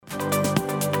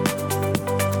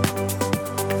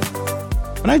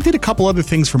But I did a couple other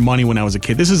things for money when I was a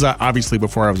kid. This is obviously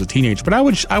before I was a teenager, but I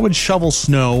would shovel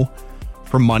snow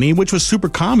for money, which was super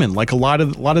common. Like a lot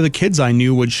of the kids I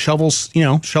knew would shovel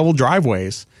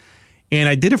driveways. And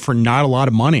I did it for not a lot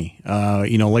of money,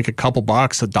 like a couple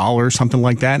bucks, $1, something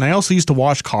like that. And I also used to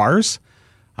wash cars.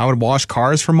 I would wash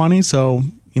cars for money. So,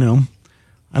 I don't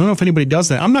know if anybody does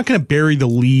that. I'm not going to bury the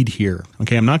lead here.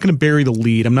 Okay. I'm not going to bury the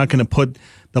lead. I'm not going to put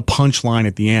the punchline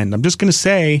at the end. I'm just going to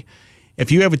say,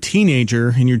 if you have a teenager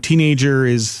and your teenager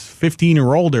is 15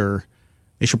 or older,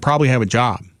 they should probably have a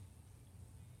job.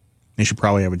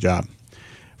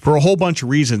 For a whole bunch of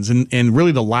reasons. And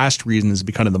really the last reason is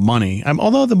because of the money.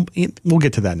 We'll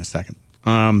get to that in a second.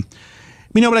 But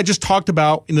I just talked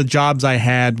about in the jobs I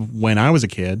had when I was a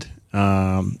kid.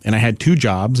 And I had two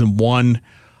jobs. And one,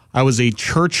 I was a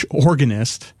church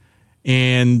organist.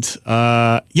 And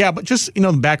but just,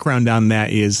 the background on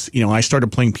that is, I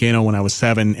started playing piano when I was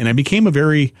 7. And I became a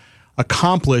very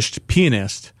accomplished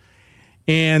pianist.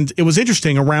 And it was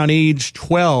interesting, around age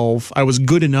 12, I was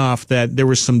good enough that there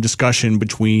was some discussion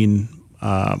between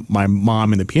my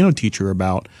mom and the piano teacher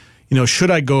about,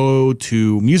 should I go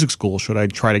to music school? Should I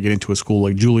try to get into a school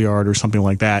like Juilliard or something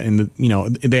like that? And,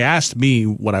 they asked me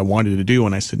what I wanted to do.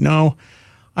 And I said, no,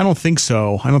 I don't think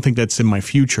so. I don't think that's in my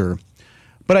future.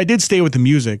 But I did stay with the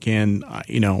music and,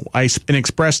 I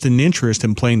expressed an interest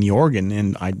in playing the organ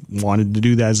and I wanted to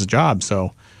do that as a job.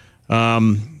 So,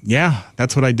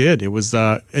 that's what I did. It was,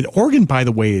 an organ, by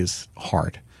the way, is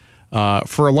hard.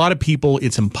 For a lot of people,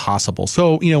 it's impossible.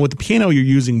 So, with the piano, you're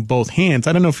using both hands.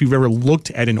 I don't know if you've ever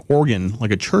looked at an organ,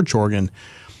 like a church organ,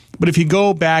 but if you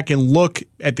go back and look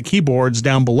at the keyboards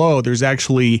down below, there's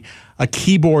actually a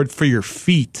keyboard for your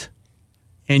feet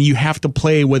and you have to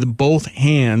play with both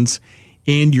hands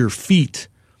and your feet.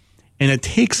 And it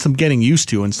takes some getting used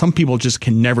to. And some people just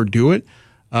can never do it.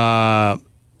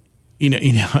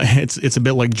 It's a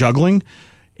bit like juggling,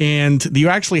 and you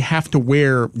actually have to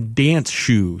wear dance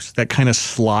shoes that kind of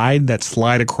slide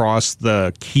across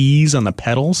the keys on the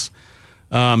pedals.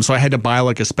 So I had to buy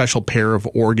like a special pair of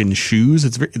organ shoes.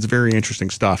 It's very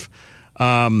interesting stuff.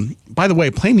 By the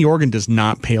way, playing the organ does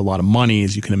not pay a lot of money,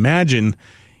 as you can imagine.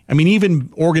 I mean,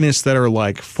 even organists that are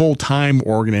like full-time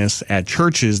organists at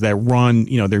churches that run,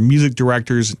 they're music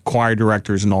directors, choir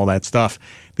directors, and all that stuff.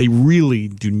 They really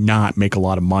do not make a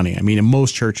lot of money. I mean, in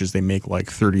most churches, they make like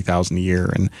 $30,000 a year,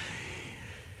 and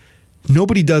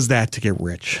nobody does that to get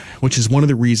rich, which is one of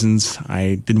the reasons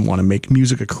I didn't want to make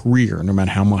music a career, no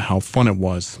matter how fun it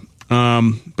was.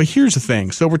 But here's the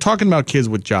thing. So we're talking about kids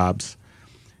with jobs,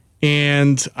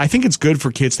 and I think it's good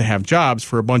for kids to have jobs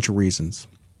for a bunch of reasons.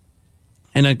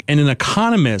 And an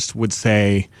economist would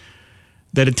say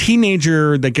that a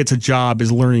teenager that gets a job is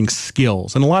learning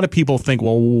skills. And a lot of people think,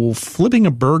 well, flipping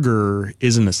a burger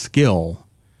isn't a skill.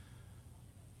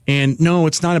 And no,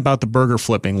 it's not about the burger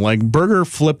flipping. Like, burger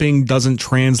flipping doesn't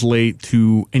translate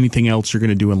to anything else you're going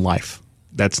to do in life.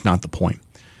 That's not the point.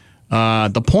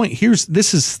 The point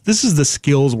this is the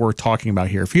skills we're talking about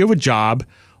here. If you have a job,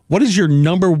 what is your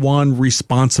number one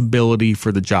responsibility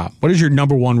for the job? What is your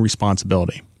number one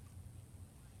responsibility?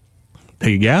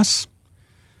 Take a guess.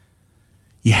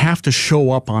 You have to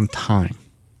show up on time.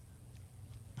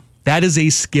 That is a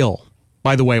skill.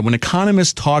 By the way, when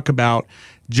economists talk about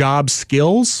job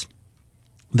skills,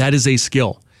 that is a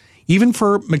skill. Even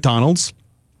for McDonald's,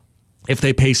 if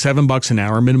they pay $7 an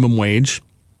hour minimum wage,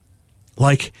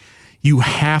 like, you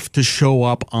have to show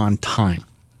up on time.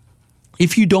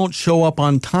 If you don't show up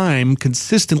on time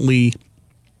consistently,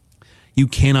 you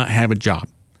cannot have a job.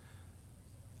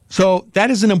 So that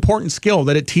is an important skill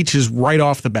that it teaches right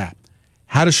off the bat,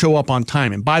 how to show up on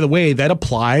time. And by the way, that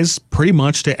applies pretty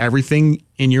much to everything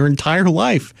in your entire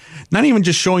life. Not even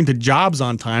just showing to jobs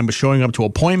on time, but showing up to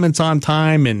appointments on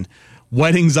time and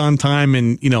weddings on time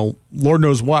and, Lord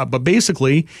knows what. But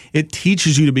basically, it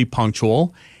teaches you to be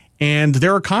punctual. And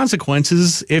there are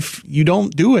consequences if you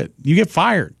don't do it. You get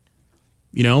fired.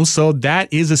 So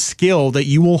that is a skill that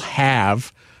you will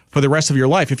have for the rest of your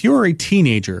life. If you're a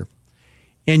teenager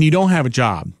and you don't have a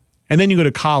job, and then you go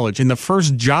to college, and the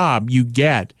first job you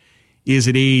get is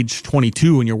at age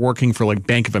 22, and you're working for like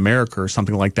Bank of America or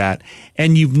something like that,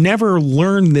 and you've never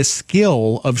learned this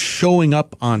skill of showing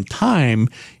up on time,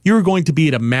 you're going to be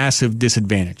at a massive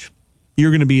disadvantage.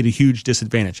 You're going to be at a huge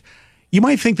disadvantage. You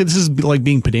might think that this is like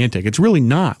being pedantic. It's really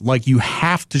not. Like, you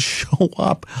have to show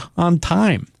up on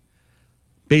time.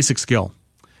 Basic skill.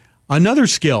 Another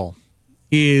skill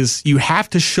is you have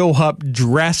to show up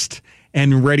dressed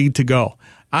and ready to go.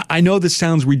 I know this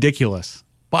sounds ridiculous,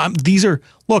 but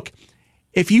look,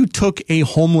 if you took a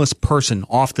homeless person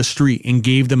off the street and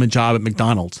gave them a job at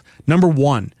McDonald's, number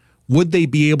one, would they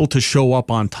be able to show up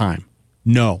on time?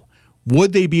 No.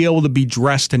 Would they be able to be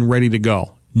dressed and ready to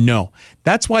go? No.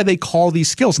 That's why they call these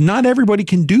skills. Not everybody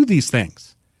can do these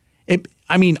things.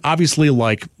 Obviously,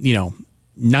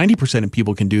 90% of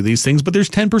people can do these things, but there's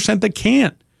 10% that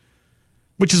can't,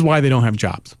 which is why they don't have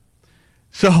jobs.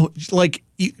 So,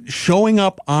 showing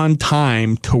up on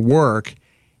time to work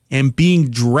and being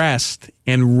dressed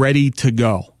and ready to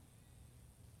go.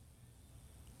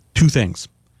 Two things.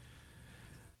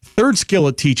 Third skill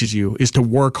it teaches you is to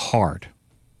work hard,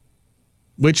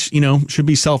 which, should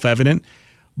be self-evident,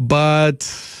 but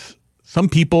some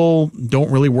people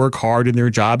don't really work hard in their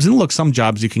jobs. And look, some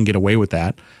jobs you can get away with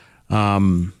that.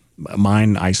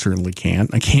 Mine, I certainly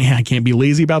can't. I can't be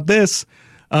lazy about this.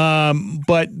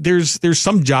 But there's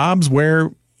some jobs where,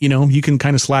 you can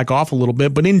kind of slack off a little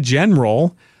bit, but in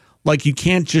general, you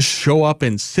can't just show up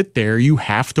and sit there. You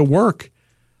have to work.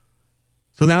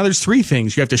 So now there's three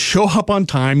things. You have to show up on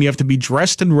time, you have to be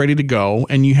dressed and ready to go,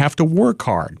 and you have to work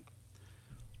hard.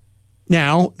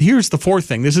 Now, here's the fourth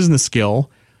thing. This isn't a skill.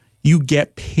 You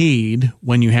get paid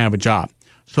when you have a job.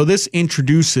 So this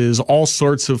introduces all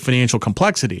sorts of financial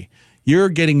complexity. You're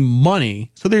getting money.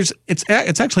 So it's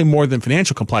actually more than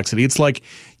financial complexity. It's like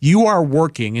you are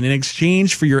working, and in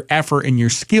exchange for your effort and your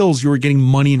skills, you are getting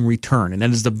money in return. And that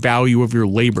is the value of your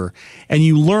labor. And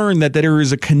you learn that there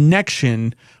is a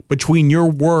connection between your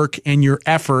work and your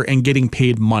effort and getting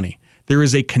paid money. There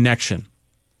is a connection.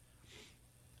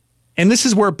 And this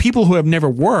is where people who have never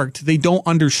worked, they don't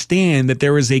understand that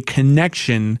there is a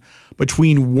connection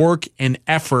between work and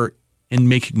effort in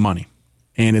making money.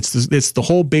 And it's the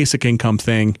whole basic income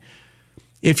thing.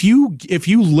 If you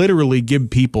literally give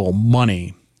people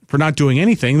money for not doing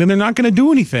anything, then they're not going to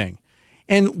do anything.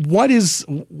 And what is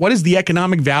the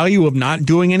economic value of not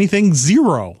doing anything?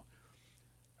 Zero.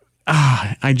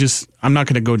 I'm not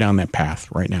going to go down that path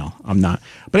right now. I'm not.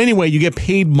 But anyway, you get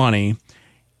paid money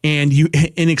and you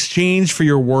in exchange for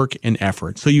your work and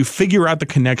effort. So you figure out the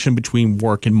connection between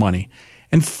work and money.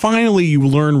 And finally, you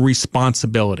learn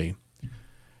responsibility.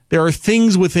 There are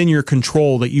things within your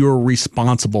control that you are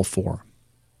responsible for.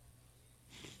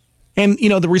 And,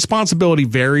 the responsibility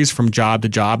varies from job to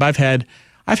job. I've had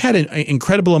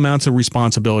incredible amounts of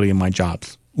responsibility in my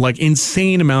jobs,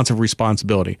 insane amounts of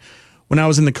responsibility. When I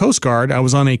was in the Coast Guard, I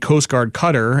was on a Coast Guard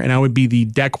cutter, and I would be the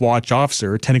deck watch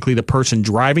officer, technically the person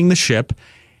driving the ship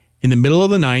in the middle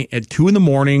of the night at 2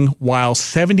 a.m. while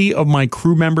 70 of my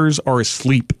crew members are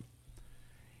asleep.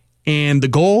 And the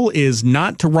goal is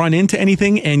not to run into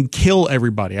anything and kill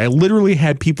everybody. I literally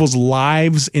had people's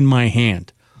lives in my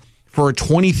hand. For a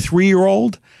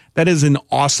 23-year-old, that is an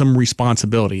awesome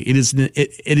responsibility. It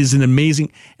is an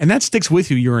amazing, and that sticks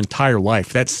with you your entire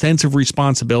life. That sense of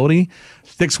responsibility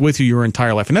sticks with you your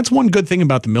entire life. And that's one good thing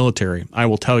about the military, I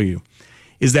will tell you,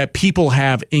 is that people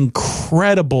have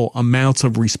incredible amounts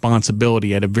of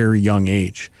responsibility at a very young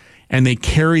age. And they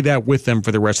carry that with them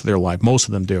for the rest of their life. Most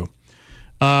of them do.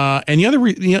 And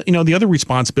the other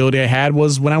responsibility I had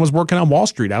was when I was working on Wall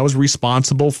Street. I was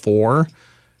responsible for,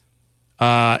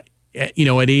 at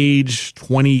age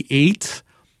 28,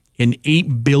 an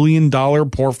 $8 billion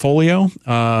portfolio,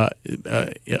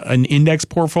 an index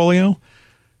portfolio.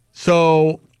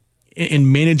 So,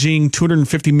 in managing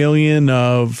 $250 million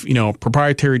of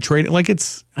proprietary trade,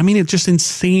 it's just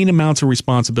insane amounts of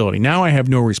responsibility. Now I have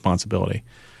no responsibility.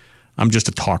 I'm just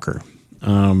a talker.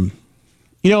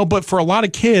 But for a lot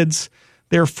of kids,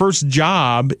 their first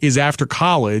job is after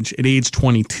college at age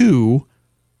 22.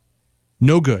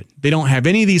 No good. They don't have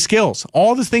any of these skills.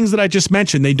 All the things that I just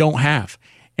mentioned, they don't have.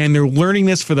 And they're learning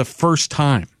this for the first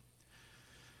time.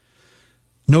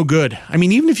 No good.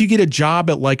 Even if you get a job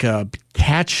at a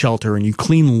cat shelter and you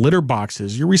clean litter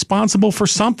boxes, you're responsible for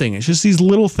something. It's just these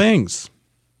little things.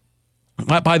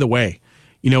 By the way,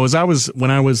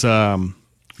 when I was on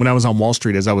Wall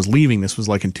Street, as I was leaving, this was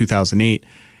in 2008.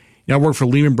 I worked for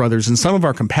Lehman Brothers, and some of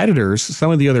our competitors, some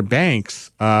of the other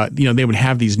banks, they would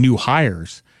have these new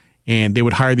hires, and they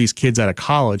would hire these kids out of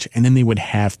college, and then they would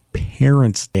have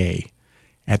Parents' Day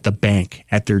at the bank,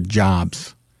 at their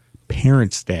jobs.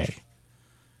 Parents' Day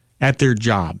at their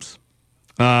jobs.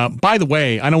 By the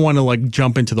way, I don't want to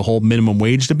jump into the whole minimum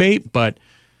wage debate, but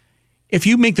if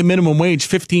you make the minimum wage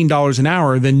 $15 an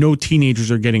hour, then no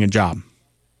teenagers are getting a job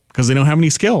because they don't have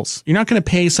any skills. You're not going to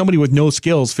pay somebody with no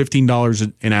skills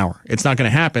 $15 an hour. It's not going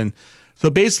to happen. So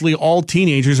basically, all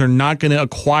teenagers are not going to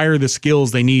acquire the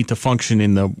skills they need to function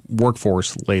in the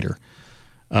workforce later.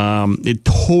 It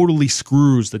totally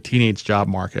screws the teenage job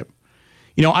market.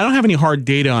 I don't have any hard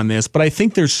data on this, but I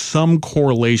think there's some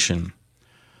correlation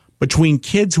between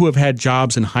kids who have had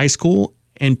jobs in high school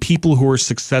and people who are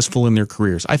successful in their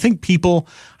careers. I think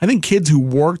kids who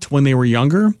worked when they were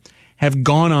younger have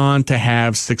gone on to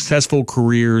have successful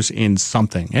careers in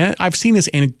something. And I've seen this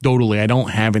anecdotally. I don't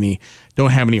have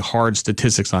any hard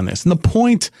statistics on this. And the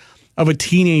point of a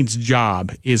teenage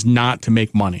job is not to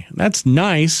make money. That's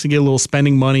nice to get a little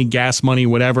spending money, gas money,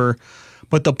 whatever.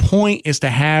 But the point is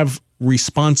to have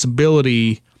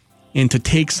responsibility and to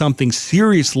take something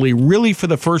seriously, really for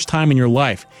the first time in your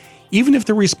life. Even if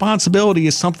the responsibility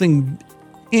is something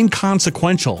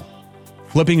inconsequential,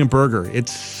 flipping a burger,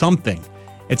 it's something.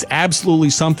 It's absolutely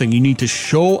something. You need to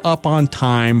show up on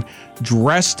time,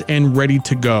 dressed and ready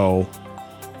to go.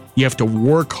 You have to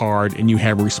work hard and you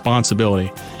have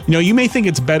responsibility. You know, you may think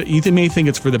it's better. You may think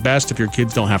it's for the best if your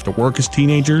kids don't have to work as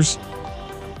teenagers.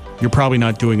 You're probably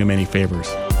not doing them any favors.